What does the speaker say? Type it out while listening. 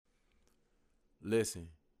Listen,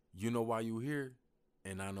 you know why you here,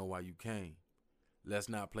 and I know why you came. Let's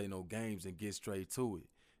not play no games and get straight to it.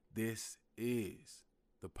 This is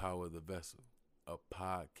The Power of the Vessel, a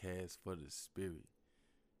podcast for the spirit.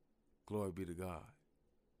 Glory be to God.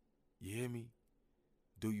 You hear me?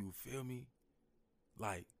 Do you feel me?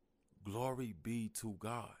 Like, glory be to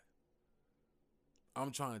God.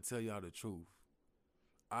 I'm trying to tell y'all the truth.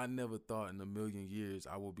 I never thought in a million years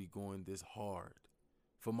I would be going this hard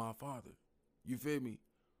for my father. You feel me?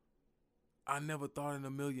 I never thought in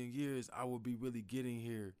a million years I would be really getting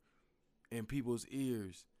here in people's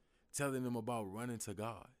ears telling them about running to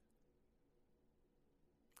God.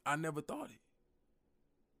 I never thought it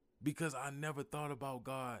because I never thought about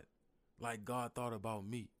God like God thought about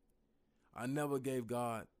me. I never gave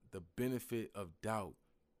God the benefit of doubt.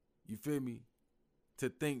 You feel me? To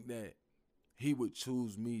think that he would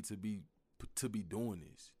choose me to be doing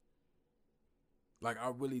this. Like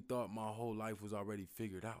I really thought my whole life was already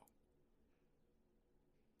figured out.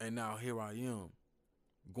 And now here I am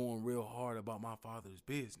going real hard about my father's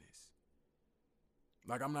business.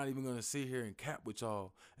 Like I'm not even gonna sit here and cap with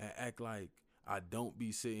y'all and act like I don't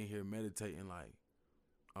be sitting here meditating like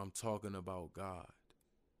I'm talking about God.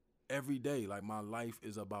 Every day, like my life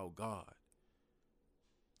is about God.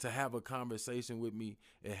 To have a conversation with me,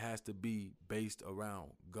 it has to be based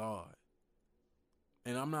around God.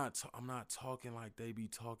 And I'm not talking like they be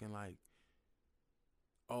talking like,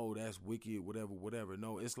 oh, that's wicked, whatever.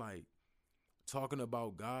 No, it's like talking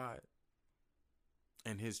about God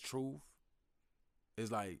and his truth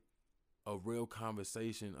is like a real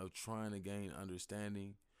conversation of trying to gain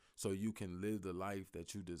understanding so you can live the life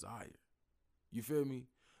that you desire. You feel me?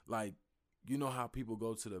 Like, you know how people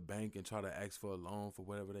go to the bank and try to ask for a loan for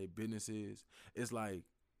whatever their business is? It's like,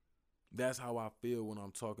 that's how I feel when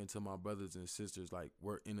I'm talking to my brothers and sisters. Like,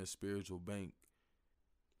 we're in a spiritual bank,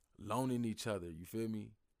 loaning each other. You feel me?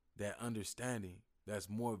 That understanding that's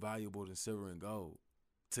more valuable than silver and gold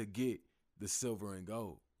to get the silver and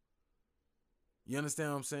gold. You understand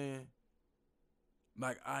what I'm saying?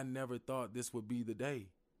 Like, I never thought this would be the day.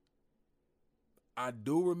 I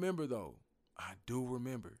do remember, though. I do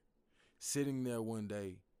remember sitting there one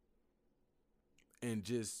day and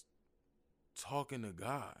just talking to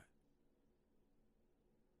God.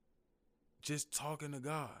 Just talking to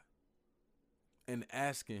God and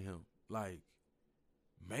asking him, like,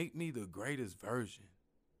 make me the greatest version.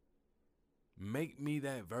 Make me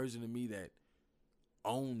that version of me that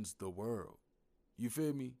owns the world. You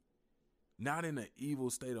feel me? Not in an evil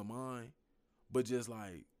state of mind, but just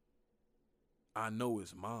like, I know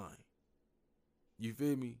it's mine. You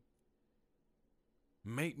feel me?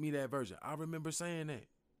 Make me that version. I remember saying that.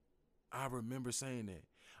 I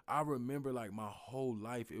remember like my whole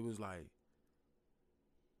life, it was like,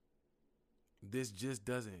 this just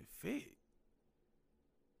doesn't fit.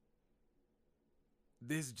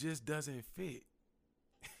 This just doesn't fit.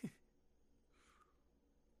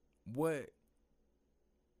 What?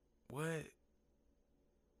 What?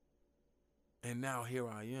 And now here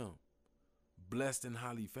I am, blessed and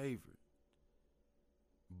highly favored.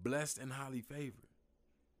 Blessed and highly favored.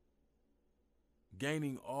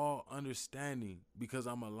 Gaining all understanding because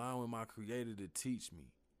I'm allowing my creator to teach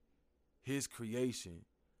me his creation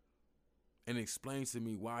and explain to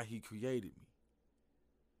me why he created me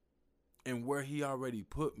and where he already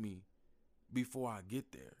put me before I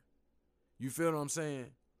get there. You feel what I'm saying?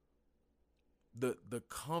 The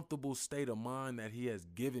comfortable state of mind that he has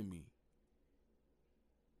given me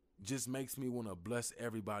just makes me want to bless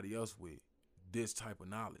everybody else with this type of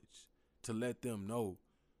knowledge, to let them know,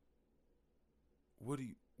 what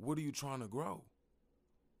are you trying to grow?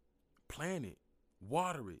 Plant it,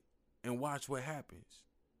 water it, and watch what happens.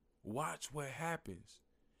 Watch what happens.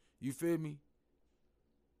 You feel me?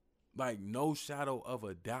 Like, no shadow of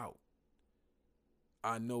a doubt,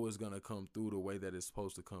 I know it's going to come through the way that it's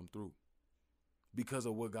supposed to come through because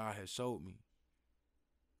of what God has showed me.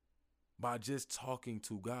 By just talking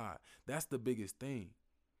to God. That's the biggest thing.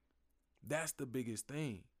 That's the biggest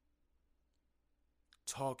thing.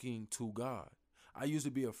 Talking to God. I used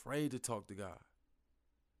to be afraid to talk to God.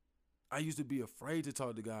 I used to be afraid to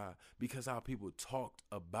talk to God because how people talked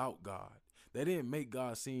about God. They didn't make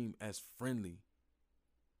God seem as friendly.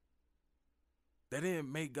 They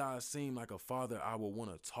didn't make God seem like a father I would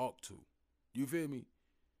want to talk to. You feel me?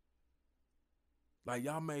 Like,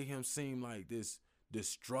 y'all made him seem like this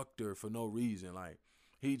destructor for no reason. Like,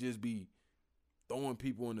 he just be throwing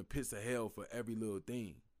people in the pits of hell for every little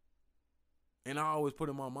thing. And I always put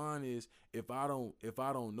in my mind is, if I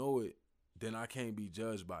don't know it, then I can't be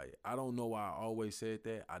judged by it. I don't know why I always said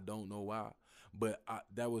that. I don't know why. But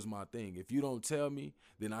that was my thing. If you don't tell me,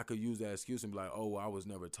 then I could use that excuse and be like, oh, well, I was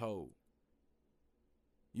never told.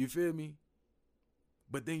 You feel me?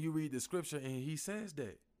 But then you read the scripture and he says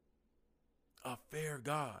that. A fair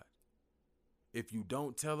God. If you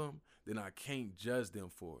don't tell them, then I can't judge them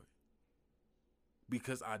for it.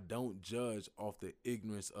 Because I don't judge off the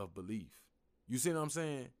ignorance of belief. You see what I'm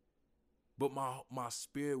saying? But my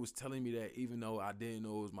spirit was telling me that, even though I didn't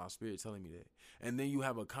know it was my spirit telling me that. And then you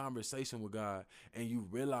have a conversation with God and you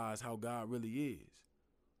realize how God really is.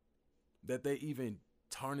 That they even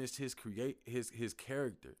tarnished his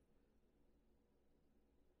character.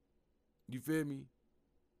 You feel me?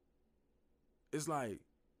 It's like,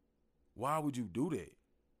 why would you do that?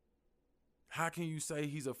 How can you say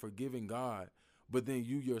he's a forgiving God, but then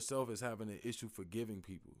you yourself is having an issue forgiving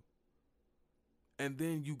people? And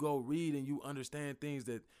then you go read and you understand things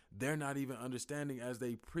that they're not even understanding as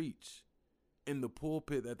they preach in the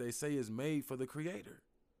pulpit that they say is made for the Creator.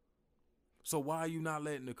 So why are you not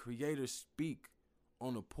letting the Creator speak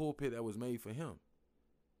on a pulpit that was made for him?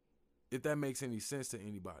 If that makes any sense to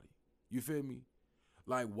anybody. You feel me?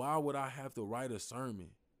 Like, why would I have to write a sermon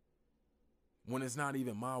when it's not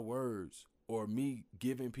even my words or me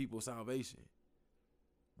giving people salvation?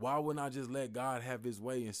 Why wouldn't I just let God have his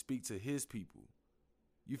way and speak to his people?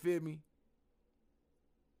 You feel me?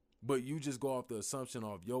 But you just go off the assumption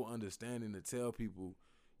of your understanding to tell people,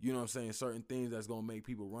 you know what I'm saying, certain things that's going to make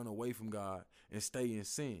people run away from God and stay in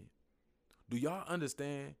sin. Do y'all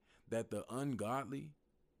understand that the ungodly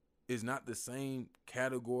is not the same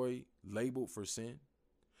category labeled for sin?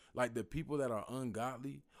 Like, the people that are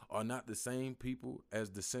ungodly are not the same people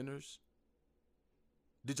as the sinners.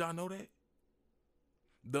 Did y'all know that?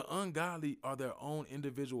 The ungodly are their own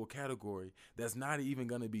individual category that's not even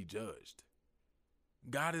going to be judged.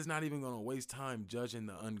 God is not even going to waste time judging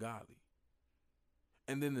the ungodly.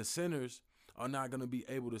 And then the sinners are not going to be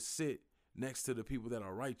able to sit next to the people that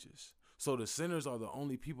are righteous. So the sinners are the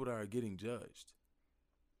only people that are getting judged.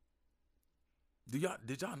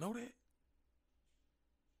 Did y'all know that?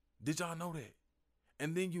 Did y'all know that?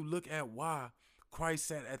 And then you look at why Christ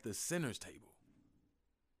sat at the sinner's table.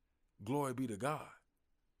 Glory be to God.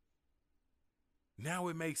 Now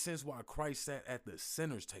it makes sense why Christ sat at the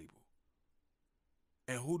sinner's table.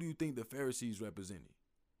 And who do you think the Pharisees represented?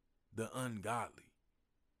 The ungodly.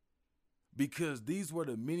 Because these were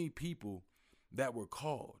the many people that were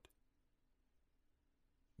called,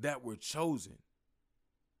 that were chosen,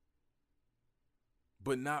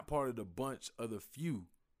 but not part of the bunch of the few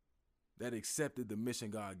that accepted the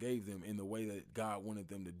mission God gave them in the way that God wanted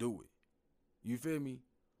them to do it. You feel me?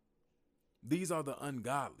 These are the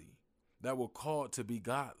ungodly that were called to be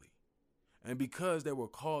godly. And because they were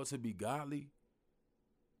called to be godly,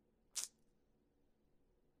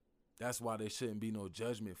 that's why there shouldn't be no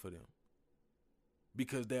judgment for them.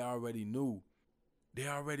 Because they already knew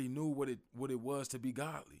what it was to be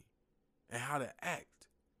godly and how to act.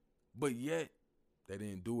 But yet, they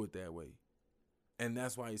didn't do it that way. And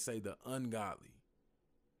that's why he say the ungodly.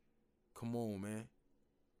 Come on, man.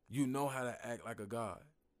 You know how to act like a God.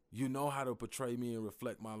 You know how to portray me and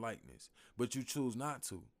reflect my likeness, but you choose not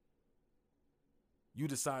to. You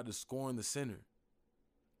decide to scorn the sinner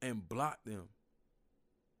and block them.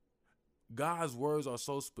 God's words are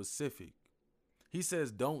so specific. He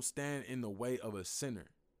says, don't stand in the way of a sinner.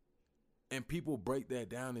 And people break that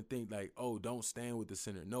down and think like, oh, don't stand with the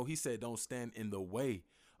sinner. No, he said, don't stand in the way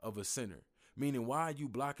of a sinner. Meaning, why are you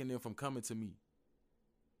blocking them from coming to me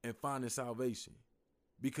and finding salvation?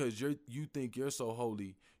 Because you think you're so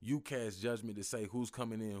holy, you cast judgment to say who's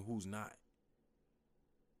coming in and who's not.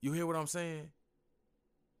 You hear what I'm saying?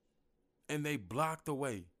 And they blocked the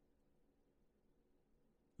way,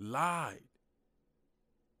 lied,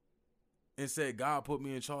 and said, God put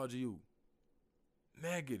me in charge of you.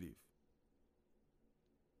 Negative.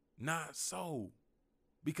 Not so.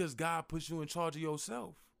 Because God puts you in charge of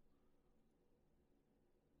yourself.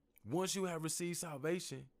 Once you have received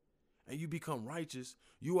salvation and you become righteous,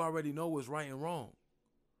 you already know what's right and wrong.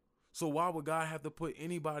 So why would God have to put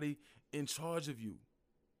anybody in charge of you?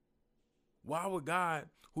 Why would God,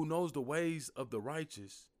 who knows the ways of the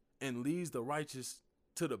righteous and leads the righteous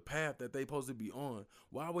to the path that they're supposed to be on,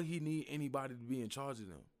 why would he need anybody to be in charge of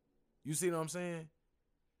them? You see what I'm saying?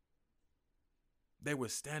 They were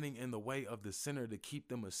standing in the way of the sinner to keep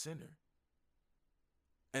them a sinner.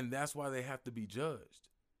 And that's why they have to be judged.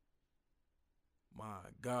 My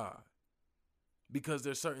God. Because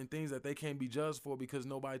there's certain things that they can't be judged for because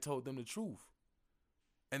nobody told them the truth.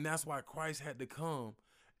 And that's why Christ had to come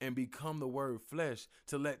and become the word flesh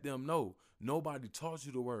to let them know nobody taught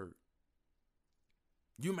you the word.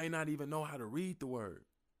 You may not even know how to read the word,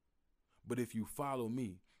 But if you follow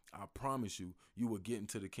me, I promise you, you will get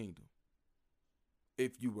into the kingdom.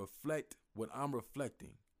 If you reflect what I'm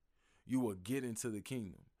reflecting, you will get into the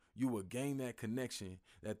kingdom. You will gain that connection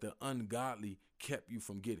that the ungodly kept you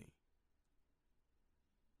from getting.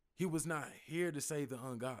 He was not here to save the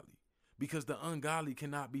ungodly, because the ungodly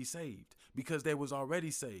cannot be saved, because they was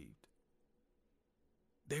already saved.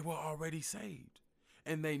 They were already saved,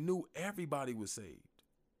 and they knew everybody was saved.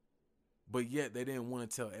 But yet they didn't want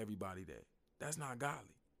to tell everybody that. That's not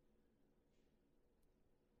godly.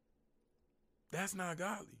 That's not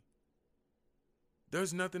godly.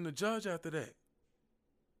 There's nothing to judge after that.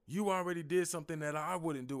 You already did something that I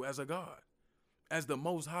wouldn't do as a God. As the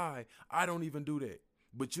Most High, I don't even do that.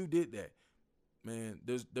 But you did that. Man,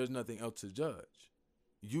 there's nothing else to judge.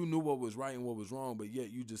 You knew what was right and what was wrong, but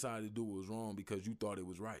yet you decided to do what was wrong because you thought it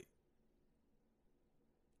was right.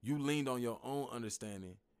 You leaned on your own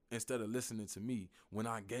understanding instead of listening to me when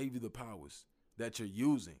I gave you the powers that you're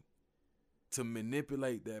using to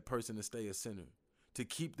manipulate that person to stay a sinner, to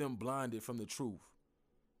keep them blinded from the truth.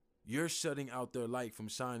 You're shutting out their light from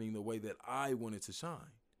shining the way that I wanted to shine.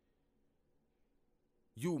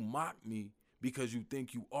 You mock me because you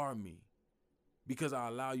think you are me, because I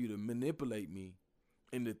allow you to manipulate me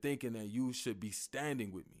into thinking that you should be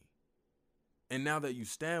standing with me. And now that you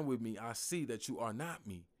stand with me, I see that you are not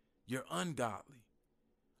me. You're ungodly.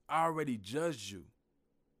 I already judged you.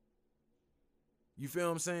 You feel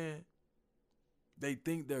what I'm saying? They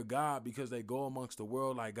think they're God because they go amongst the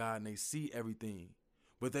world like God and they see everything,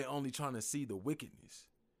 but they're only trying to see the wickedness.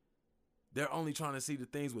 They're only trying to see the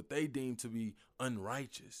things what they deem to be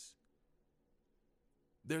unrighteous.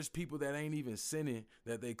 There's people that ain't even sinning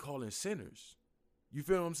that they calling sinners. You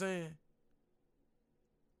feel what I'm saying?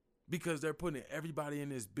 Because they're putting everybody in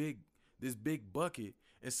this big bucket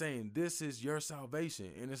and saying, this is your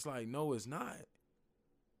salvation. And it's like, no, it's not.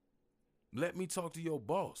 Let me talk to your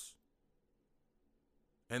boss.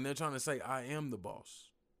 And they're trying to say, I am the boss.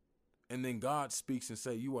 And then God speaks and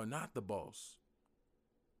say, you are not the boss.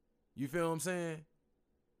 You feel what I'm saying?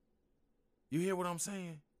 You hear what I'm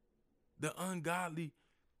saying? The ungodly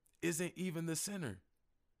isn't even the sinner.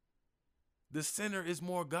 The sinner is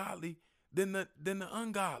more godly than the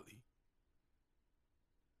ungodly.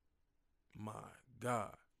 My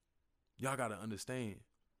God. Y'all got to understand.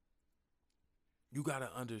 You got to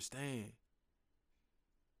understand.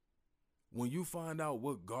 When you find out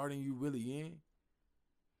what garden you really in,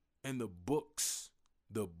 and the books,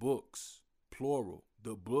 plural,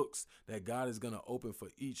 the books that God is going to open for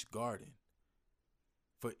each garden,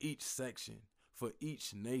 for each section, for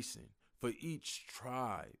each nation, for each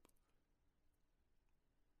tribe,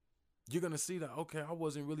 you're going to see that, okay, I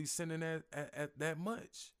wasn't really sinning at that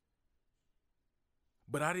much.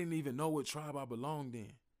 But I didn't even know what tribe I belonged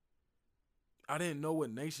in. I didn't know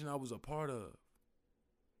what nation I was a part of.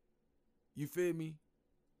 You feel me?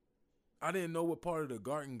 I didn't know what part of the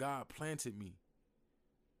garden God planted me,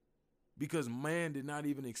 because man did not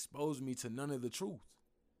even expose me to none of the truth.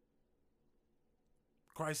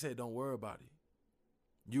 Christ said, don't worry about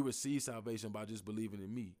it. You receive salvation by just believing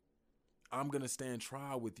in me. I'm going to stand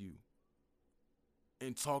trial with you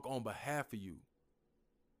and talk on behalf of you.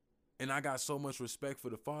 And I got so much respect for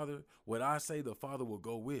the Father. What I say, the Father will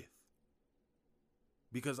go with.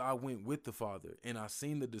 Because I went with the Father and I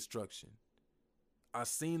seen the destruction. I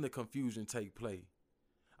seen the confusion take place.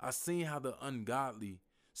 I seen how the ungodly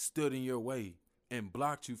stood in your way and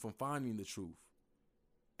blocked you from finding the truth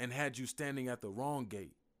and had you standing at the wrong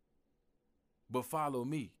gate. But follow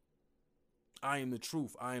me. I am the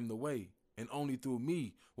truth. I am the way. And only through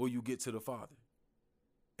me will you get to the Father.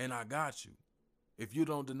 And I got you. If you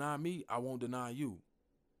don't deny me, I won't deny you.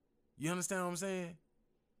 You understand what I'm saying?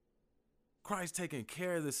 Christ taking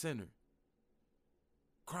care of the sinner.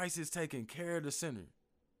 Christ is taking care of the sinner.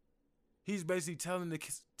 He's basically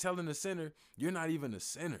telling the sinner, you're not even a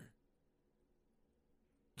sinner.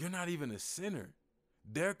 You're not even a sinner.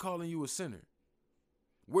 They're calling you a sinner.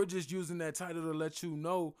 We're just using that title to let you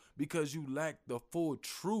know because you lack the full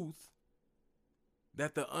truth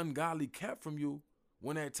that the ungodly kept from you.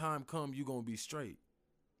 When that time comes, you're going to be straight.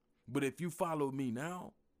 But if you follow me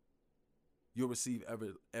now, you'll receive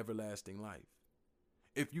everlasting life.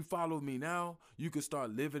 If you follow me now, you can start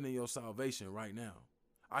living in your salvation right now.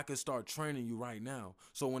 I can start training you right now.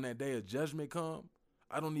 So when that day of judgment comes,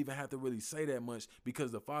 I don't even have to really say that much, because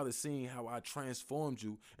the Father's seeing how I transformed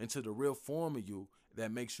you into the real form of you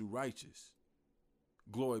that makes you righteous.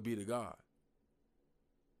 Glory be to God.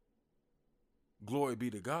 Glory be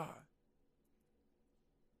to God.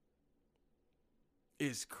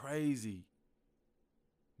 It's crazy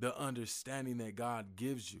the understanding that God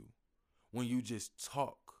gives you when you just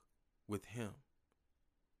talk with him.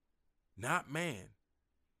 Not man.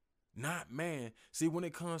 Not man. See, when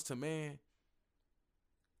it comes to man,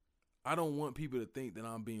 I don't want people to think that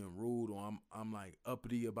I'm being rude or I'm like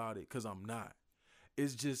uppity about it, because I'm not.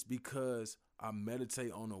 It's just because I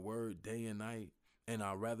meditate on the word day and night, and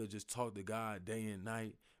I rather just talk to God day and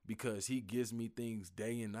night because he gives me things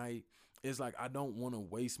day and night. It's like I don't want to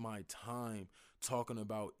waste my time talking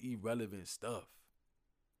about irrelevant stuff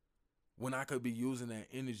when I could be using that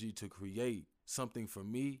energy to create something for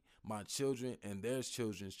me, my children, and their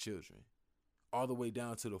children's children, all the way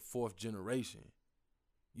down to the 4th generation.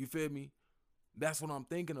 You feel me? That's what I'm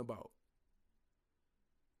thinking about.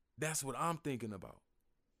 That's what I'm thinking about.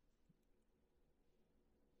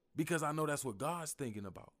 Because I know that's what God's thinking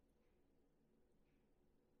about.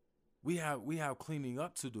 We have cleaning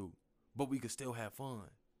up to do, but we can still have fun.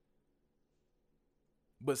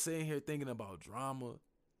 But sitting here thinking about drama,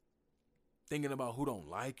 thinking about who don't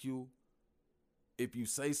like you, if you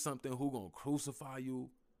say something, who gonna crucify you.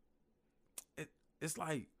 It's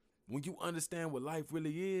like, when you understand what life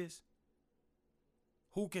really is,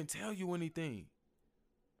 who can tell you anything?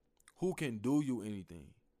 Who can do you anything?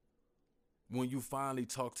 When you finally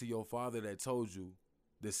talk to your father that told you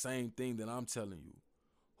the same thing that I'm telling you,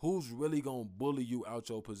 who's really gonna bully you out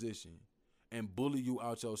your position and bully you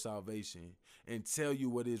out your salvation and tell you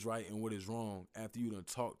what is right and what is wrong after you done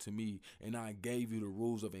talked to me and I gave you the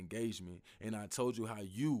rules of engagement and I told you how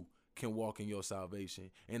you can walk in your salvation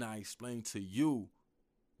and I explained to you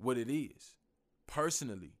what it is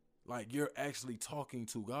personally, like you're actually talking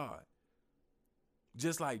to God.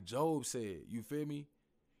 Just like Job said, you feel me?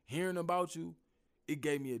 Hearing about you, it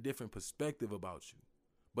gave me a different perspective about you.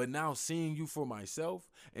 But now seeing you for myself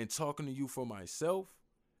and talking to you for myself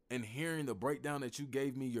and hearing the breakdown that you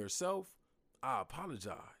gave me yourself, I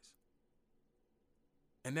apologize.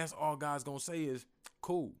 And that's all God's gonna say is,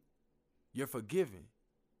 cool, you're forgiven.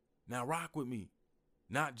 Now rock with me.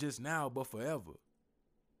 Not just now, but forever.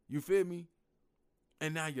 You feel me?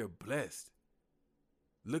 And now you're blessed.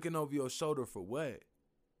 Looking over your shoulder for what?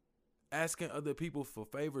 Asking other people for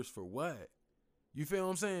favors for what? You feel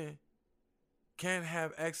what I'm saying? Can't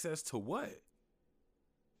have access to what?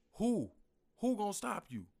 Who? Who gonna stop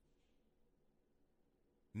you?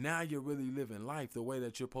 Now you're really living life the way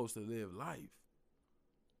that you're supposed to live life.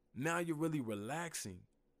 Now you're really relaxing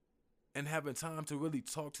and having time to really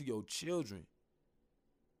talk to your children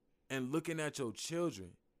and looking at your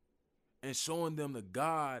children and showing them the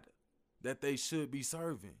God that they should be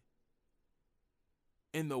serving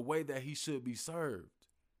in the way that he should be served.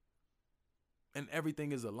 And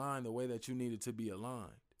everything is aligned the way that you need it to be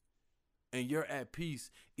aligned. And you're at peace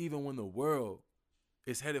even when the world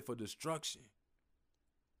is headed for destruction.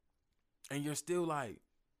 And you're still like,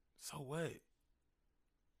 so what?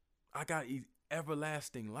 I got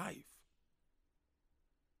everlasting life.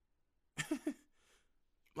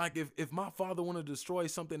 Like if my father want to destroy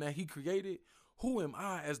something that he created, who am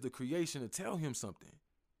I as the creation to tell him something?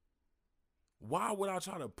 Why would I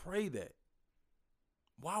try to pray that?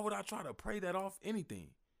 Why would I try to pray that off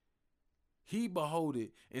anything? He behold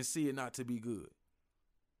it and see it not to be good.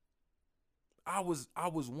 I was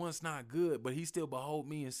once not good, but he still behold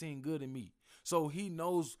me and seeing good in me. So he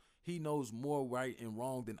knows more right and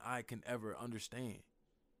wrong than I can ever understand.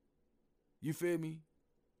 You feel me?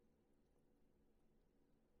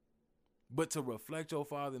 But to reflect your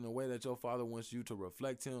father in the way that your father wants you to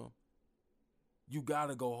reflect him, you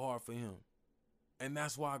gotta go hard for him. And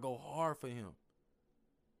that's why I go hard for him.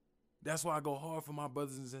 That's why I go hard for my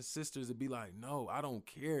brothers and sisters to be like, no, I don't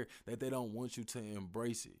care that they don't want you to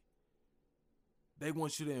embrace it. They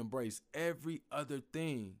want you to embrace every other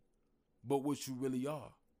thing but what you really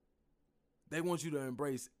are. They want you to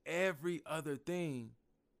embrace every other thing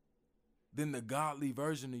than the godly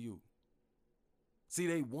version of you. See,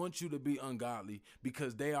 they want you to be ungodly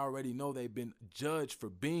because they already know they've been judged for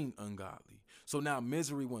being ungodly. So now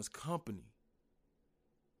misery wants company.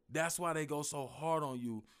 That's why they go so hard on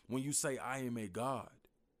you when you say, I am a God.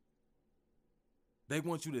 They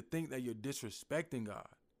want you to think that you're disrespecting God.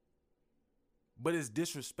 But it's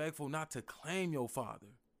disrespectful not to claim your father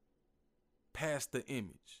past the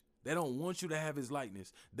image. They don't want you to have his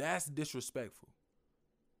likeness. That's disrespectful.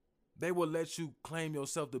 They will let you claim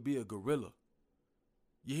yourself to be a gorilla.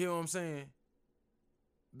 You hear what I'm saying?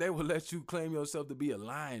 They will let you claim yourself to be a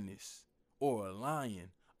lioness or a lion,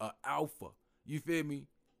 a alpha. You feel me?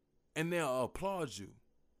 And they'll applaud you.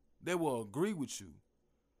 They will agree with you.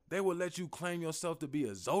 They will let you claim yourself to be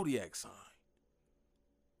a zodiac sign.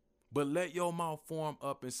 But let your mouth form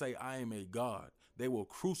up and say, I am a God. They will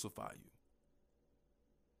crucify you.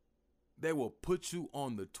 They will put you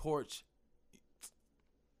on the torch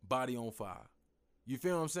body on fire. You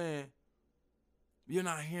feel what I'm saying? You're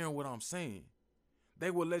not hearing what I'm saying.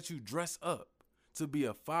 They will let you dress up to be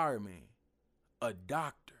a fireman, a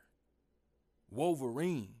doctor,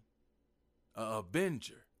 Wolverine, a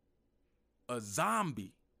Avenger, a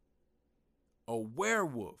zombie, a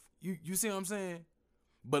werewolf. You see what I'm saying?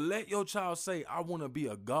 But let your child say, I want to be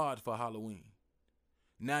a god for Halloween.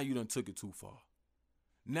 Now you done took it too far.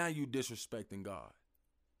 Now you disrespecting God.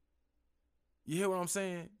 You hear what I'm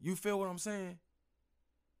saying? You feel what I'm saying?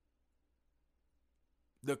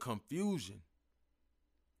 The confusion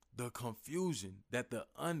that the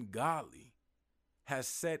ungodly has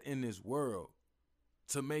set in this world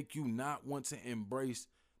to make you not want to embrace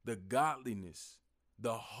the godliness,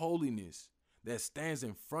 the holiness that stands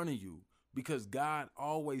in front of you, because God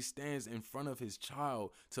always stands in front of his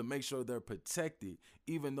child to make sure they're protected,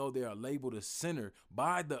 even though they are labeled a sinner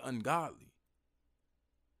by the ungodly.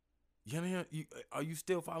 You know, are you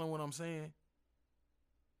still following what I'm saying?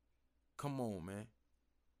 Come on, man.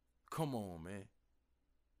 Come on, man.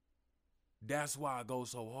 That's why I go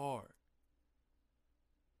so hard.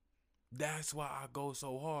 That's why I go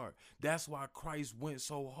so hard. That's why Christ went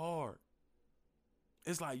so hard.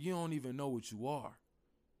 It's like you don't even know what you are.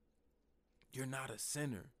 You're not a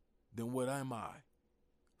sinner. Then what am I?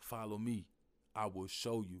 Follow me. I will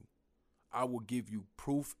show you. I will give you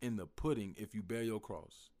proof in the pudding if you bear your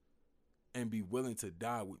cross and be willing to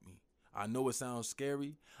die with me. I know it sounds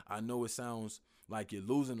scary. I know it sounds like you're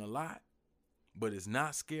losing a lot, but it's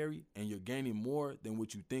not scary and you're gaining more than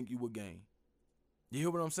what you think you will gain. You hear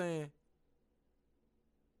what I'm saying?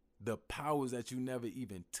 The powers that you never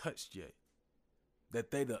even touched yet,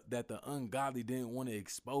 that the ungodly didn't want to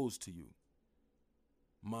expose to you.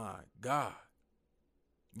 My God,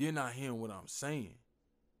 you're not hearing what I'm saying.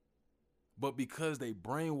 But because they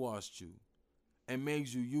brainwashed you and made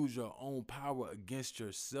you use your own power against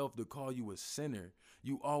yourself to call you a sinner,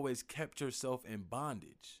 you always kept yourself in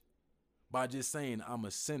bondage by just saying, I'm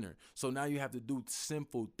a sinner. So now you have to do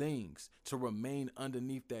sinful things to remain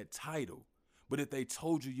underneath that title. But if they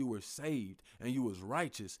told you you were saved and you was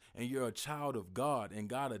righteous and you're a child of God and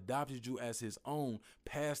God adopted you as his own,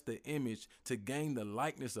 past the image to gain the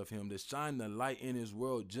likeness of him, to shine the light in his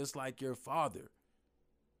world just like your father,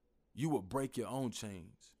 you will break your own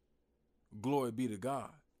chains. Glory be to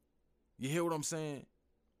God. You hear what I'm saying?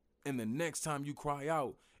 And the next time you cry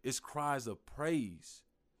out, it's cries of praise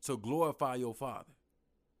to glorify your Father.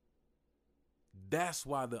 That's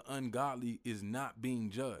why the ungodly is not being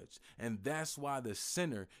judged. And that's why the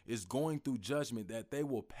sinner is going through judgment that they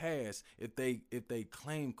will pass if they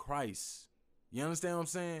claim Christ. You understand what I'm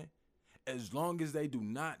saying? As long as they do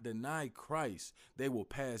not deny Christ, they will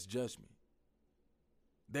pass judgment.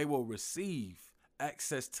 They will receive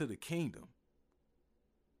access to the kingdom.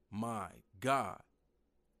 My God.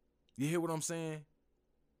 You hear what I'm saying?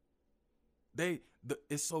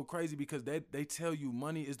 It's so crazy because they tell you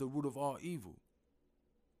money is the root of all evil.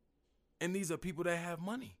 And these are people that have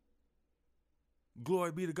money.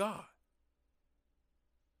 Glory be to God.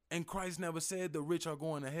 And Christ never said the rich are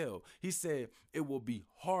going to hell. He said it will be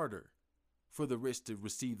harder for the rich to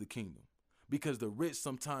receive the kingdom, because the rich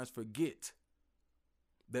sometimes forget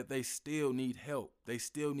that they still need help. They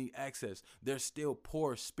still need access. They're still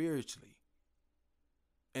poor spiritually,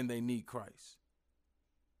 and they need Christ.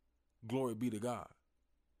 Glory be to God.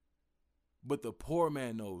 But the poor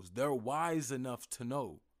man knows, they're wise enough to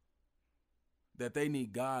know that they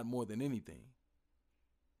need God more than anything.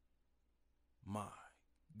 My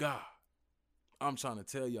God. I'm trying to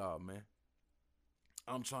tell y'all, man.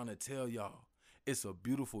 I'm trying to tell y'all, it's a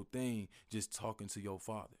beautiful thing just talking to your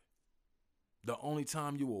Father. The only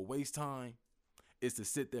time you will waste time is to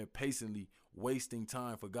sit there patiently wasting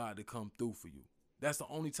time for God to come through for you. That's the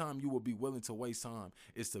only time you will be willing to waste time,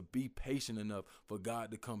 is to be patient enough for God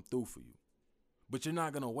to come through for you. But you're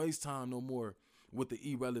not going to waste time no more with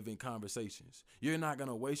the irrelevant conversations. You're not going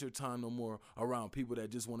to waste your time no more around people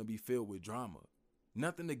that just want to be filled with drama.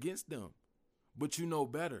 Nothing against them, but you know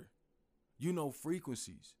better. You know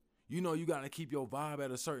frequencies. You know you got to keep your vibe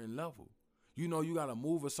at a certain level. You know you got to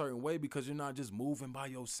move a certain way because you're not just moving by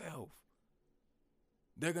yourself.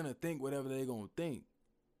 They're going to think whatever they're going to think.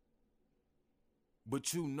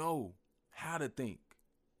 But you know how to think.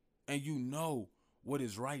 And you know what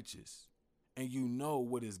is righteous. And you know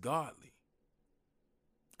what is godly.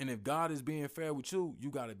 And if God is being fair with you, you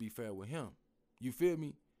got to be fair with him. You feel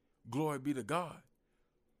me? Glory be to God.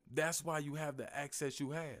 That's why you have the access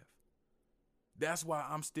you have. That's why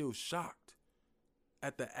I'm still shocked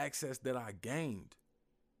at the access that I gained.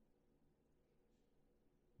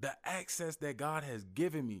 The access that God has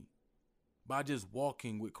given me by just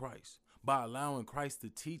walking with Christ, by allowing Christ to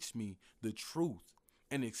teach me the truth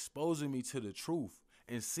and exposing me to the truth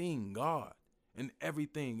and seeing God in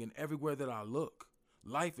everything and everywhere that I look.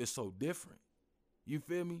 Life is so different. You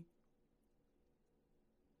feel me?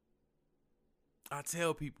 I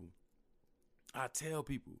tell people, I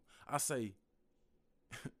say,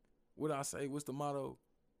 what I say, what's the motto?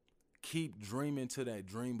 Keep dreaming till that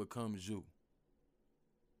dream becomes you.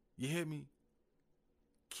 You hear me?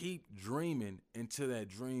 Keep dreaming until that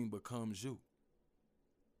dream becomes you.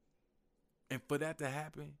 And for that to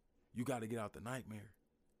happen, you got to get out the nightmare.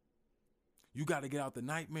 You got to get out the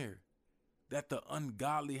nightmare that the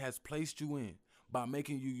ungodly has placed you in by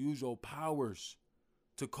making you use your powers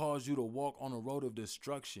to cause you to walk on a road of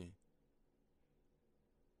destruction.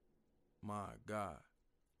 My God,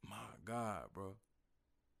 bro.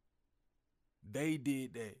 They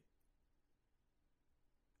did that.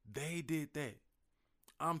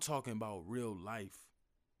 I'm talking about real life.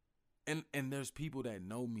 And there's people that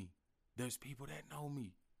know me.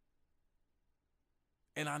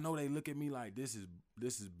 And I know they look at me like this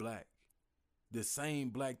is black. The same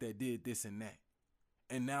black that did this and that.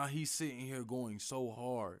 And now he's sitting here going so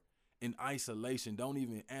hard in isolation, don't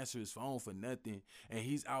even answer his phone for nothing. And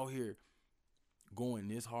he's out here going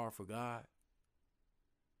this hard for God.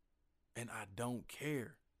 And I don't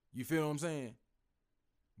care. You feel what I'm saying?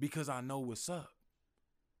 Because I know what's up.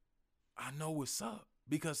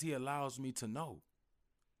 Because he allows me to know.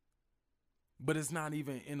 But it's not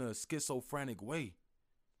even in a schizophrenic way.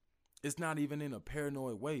 It's not even in a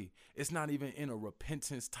paranoid way. It's not even in a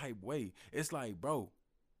repentance type way. It's like, bro,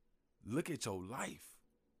 look at your life.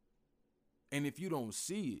 And if you don't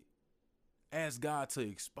see it, ask God to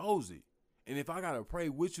expose it. And if I got to pray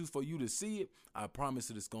with you for you to see it, I promise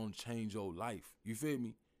that it's going to change your life. You feel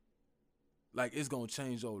me? Like, it's going to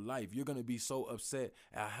change your life. You're going to be so upset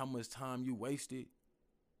at how much time you wasted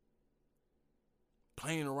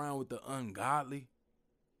playing around with the ungodly,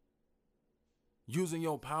 using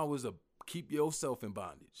your powers to keep yourself in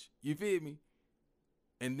bondage. You feel me?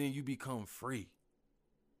 And then you become free.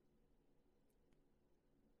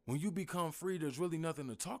 When you become free, there's really nothing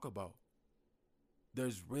to talk about.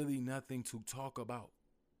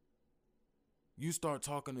 You start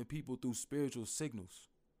talking to people through spiritual signals.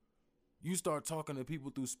 You start talking to people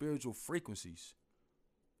through spiritual frequencies.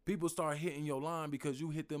 People start hitting your line because you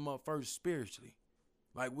hit them up first spiritually.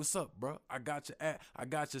 Like, what's up, bro? I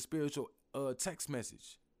got your spiritual text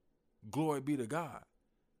message. Glory be to God.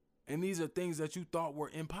 And these are things that you thought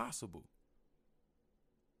were impossible.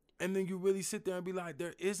 And then you really sit there and be like,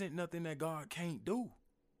 there isn't nothing that God can't do.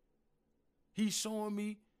 He's showing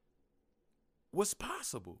me what's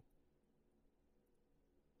possible.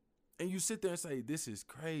 And you sit there and say, this is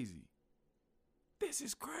crazy.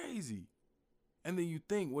 And then you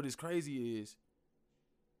think what is crazy is,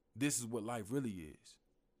 this is what life really is.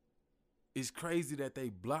 It's crazy that they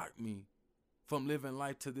blocked me from living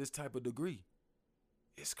life to this type of degree.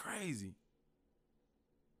 It's crazy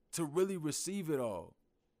to really receive it all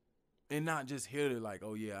and not just hear it like,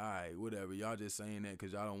 oh yeah, all right, whatever. Y'all just saying that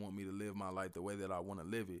because y'all don't want me to live my life the way that I want to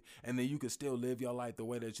live it. And then you can still live your life the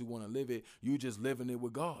way that you want to live it. You just living it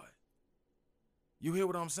with God. You hear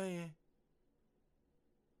what I'm saying?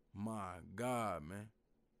 My God, man.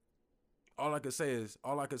 All I can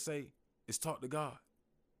say is talk to God.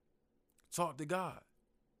 Talk to God.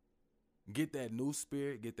 Get that new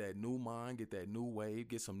spirit, get that new mind, get that new wave,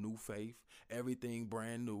 get some new faith, everything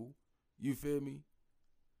brand new. You feel me?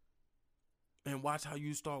 And watch how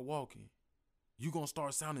you start walking. You're going to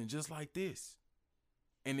start sounding just like this.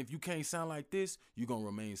 And if you can't sound like this, you're going to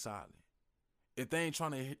remain silent. If they ain't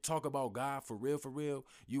trying to talk about God for real,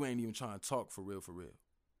 you ain't even trying to talk for real.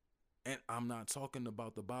 And I'm not talking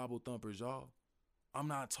about the Bible thumpers, y'all. I'm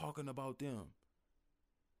not talking about them.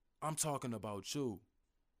 I'm talking about you.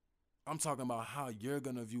 I'm talking about how you're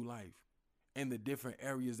going to view life and the different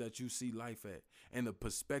areas that you see life at and the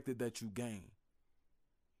perspective that you gain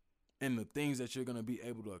and the things that you're going to be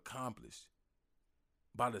able to accomplish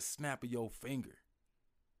by the snap of your finger.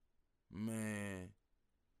 Man,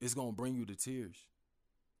 it's going to bring you to tears.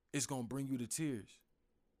 It's going to bring you to tears.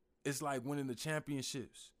 It's like winning the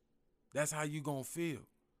championships. That's how you going to feel.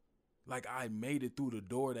 Like I made it through the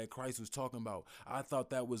door that Christ was talking about. I thought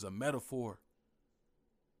that was a metaphor.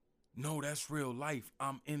 No, that's real life.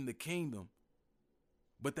 I'm in the kingdom.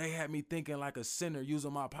 But they had me thinking like a sinner,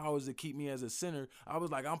 using my powers to keep me as a sinner. I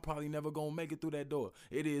was like, I'm probably never going to make it through that door.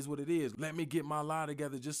 It is what it is. Let me get my lie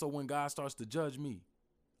together just so when God starts to judge me,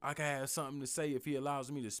 I can have something to say if he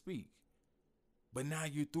allows me to speak. But now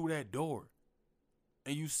you through that door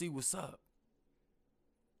and you see what's up.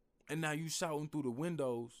 And now you shouting through the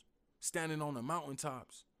windows, standing on the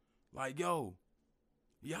mountaintops, Like, yo,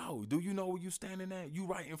 do you know where you standing at? You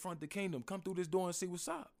right in front of the kingdom. Come through this door and see what's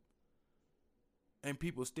up. And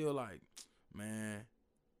people still like, man,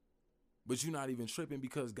 but you're not even tripping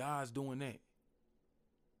because God's doing that.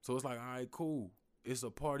 So it's like, all right, cool. It's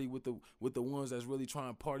a party with the ones that's really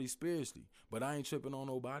trying to party spiritually. But I ain't tripping on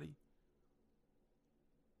nobody.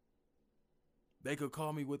 They could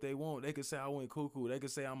call me what they want. They could say I went cuckoo. They could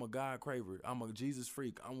say I'm a God craver. I'm a Jesus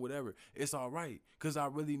freak. I'm whatever. It's all right because I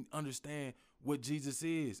really understand what Jesus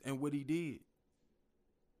is and what he did.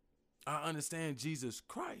 I understand Jesus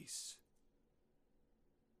Christ.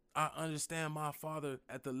 I understand my Father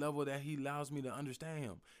at the level that he allows me to understand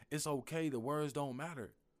him. It's okay. The words don't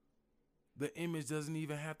matter. The image doesn't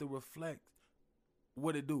even have to reflect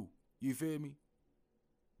what it do. You feel me?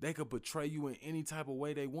 They could portray you in any type of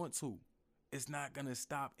way they want to. It's not going to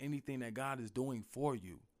stop anything that God is doing for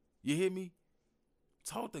you. You hear me?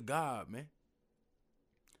 Talk to God, man.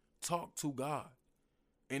 Talk to God.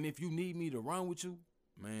 And if you need me to run with you,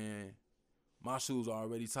 man, my shoes are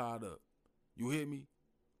already tied up. You hear me?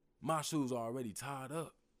 My shoes are already tied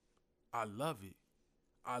up. I love it.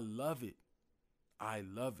 I love it. I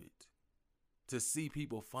love it. To see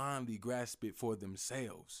people finally grasp it for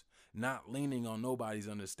themselves. Not leaning on nobody's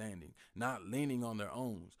understanding, not leaning on their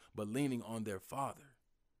own, but leaning on their Father,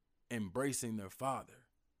 embracing their Father.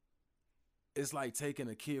 It's like taking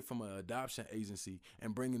a kid from an adoption agency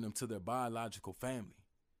and bringing them to their biological family,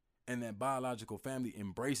 and that biological family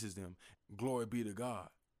embraces them. Glory be to God.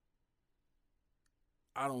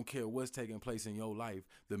 I don't care what's taking place in your life.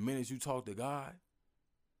 The minute you talk to God,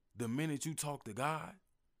 the minute you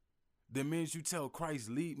tell Christ,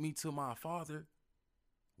 lead me to my Father,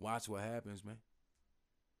 watch what happens, man.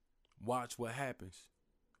 Watch what happens.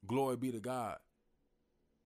 Glory be to God.